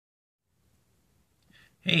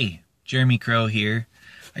Hey, Jeremy Crow here.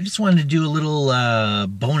 I just wanted to do a little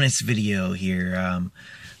bonus video here.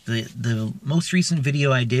 The most recent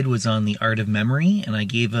video I did was on the art of memory, and I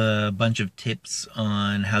gave a bunch of tips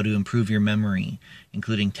on how to improve your memory,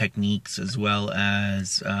 including techniques as well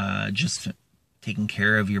as just taking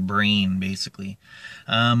care of your brain, basically.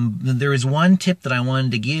 There was one tip that I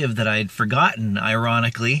wanted to give that I'd forgotten,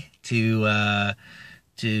 ironically,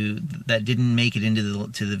 that didn't make it into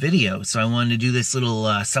the video. So I wanted to do this little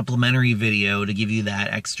supplementary video to give you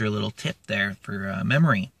that extra little tip there for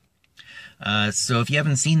memory. So if you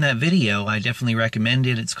haven't seen that video, I definitely recommend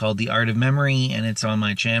it. It's called The Art of Memory, and it's on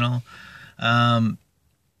my channel. The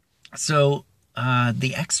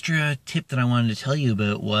extra tip that I wanted to tell you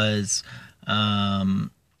about was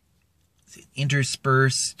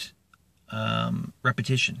interspersed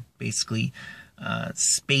repetition, basically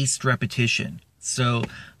spaced repetition. So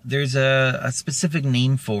there's a specific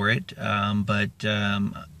name for it, but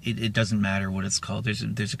it doesn't matter what it's called.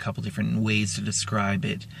 There's a couple different ways to describe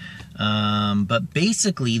it. But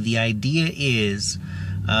basically the idea is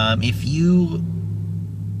if you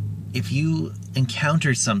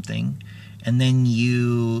encounter something and then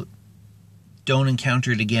you don't encounter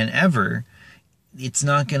it again ever, it's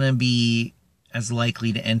not going to be as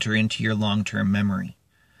likely to enter into your long-term memory.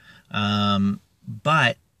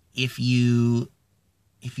 But if you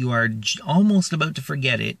are almost about to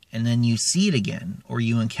forget it and then you see it again or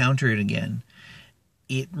you encounter it again,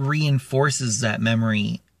 it reinforces that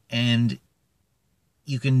memory, and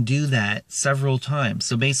you can do that several times.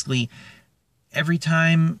 So basically, every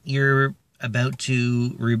time you're about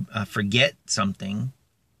to forget something,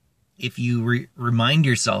 if you remind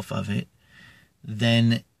yourself of it,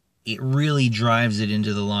 then it really drives it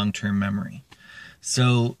into the long-term memory.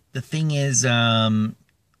 So the thing is,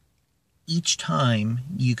 each time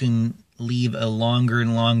you can leave a longer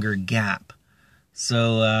and longer gap.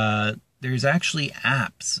 So there's actually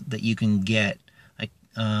apps that you can get. Like,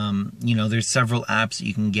 there's several apps that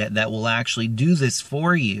you can get that will actually do this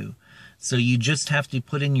for you. So you just have to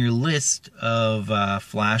put in your list of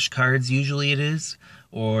flashcards, usually it is,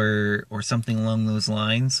 or something along those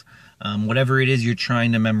lines. Whatever it is you're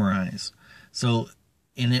trying to memorize. So,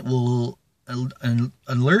 and it will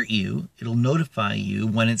alert you, it'll notify you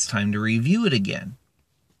when it's time to review it again.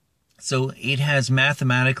 So it has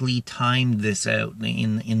mathematically timed this out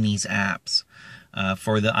in these apps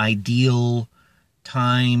for the ideal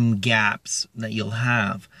time gaps that you'll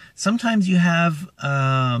have. Sometimes you have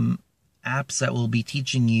apps that will be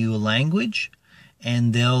teaching you a language,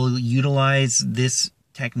 and they'll utilize this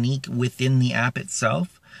technique within the app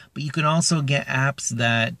itself. But you can also get apps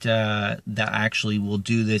that actually will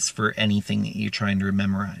do this for anything that you're trying to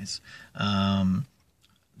memorize.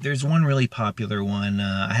 There's one really popular one.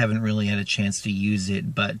 I haven't really had a chance to use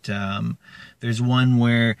it, but there's one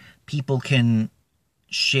where people can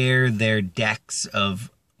share their decks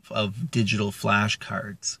of digital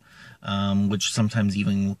flashcards, which sometimes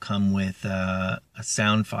even will come with a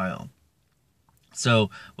sound file. So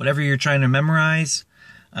whatever you're trying to memorize,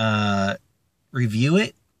 review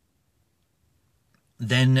it.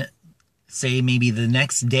 Then say maybe the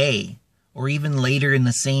next day or even later in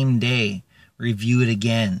the same day, review it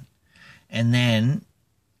again. And then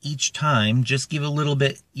each time, just give a little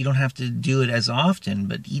bit. You don't have to do it as often,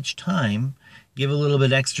 but each time, give a little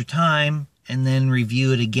bit extra time and then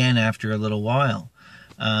review it again after a little while.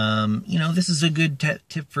 This is a good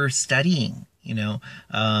tip for studying.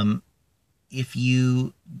 If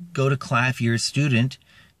you go to class, if you're a student,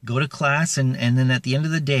 go to class and then at the end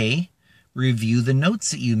of the day, review the notes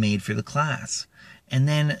that you made for the class. And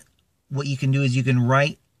then what you can do is you can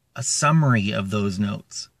write a summary of those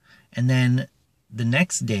notes. And then the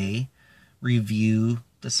next day, review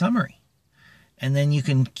the summary. And then you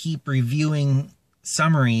can keep reviewing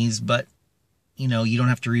summaries, but, you don't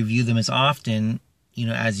have to review them as often,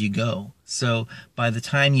 as you go. So by the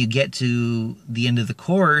time you get to the end of the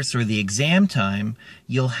course or the exam time,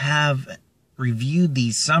 you'll have reviewed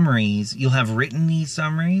these summaries, you'll have written these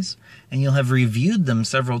summaries, and you'll have reviewed them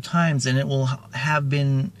several times, and it will have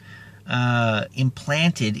been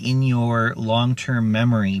implanted in your long-term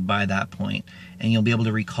memory by that point, and you'll be able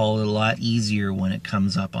to recall it a lot easier when it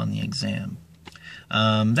comes up on the exam.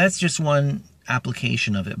 That's just one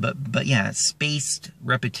application of it, but yeah, spaced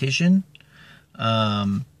repetition,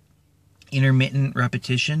 intermittent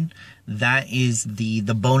repetition, that is the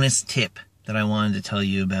bonus tip that I wanted to tell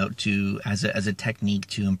you about as a technique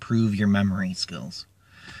to improve your memory skills.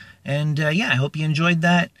 And I hope you enjoyed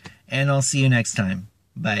that, and I'll see you next time.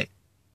 Bye.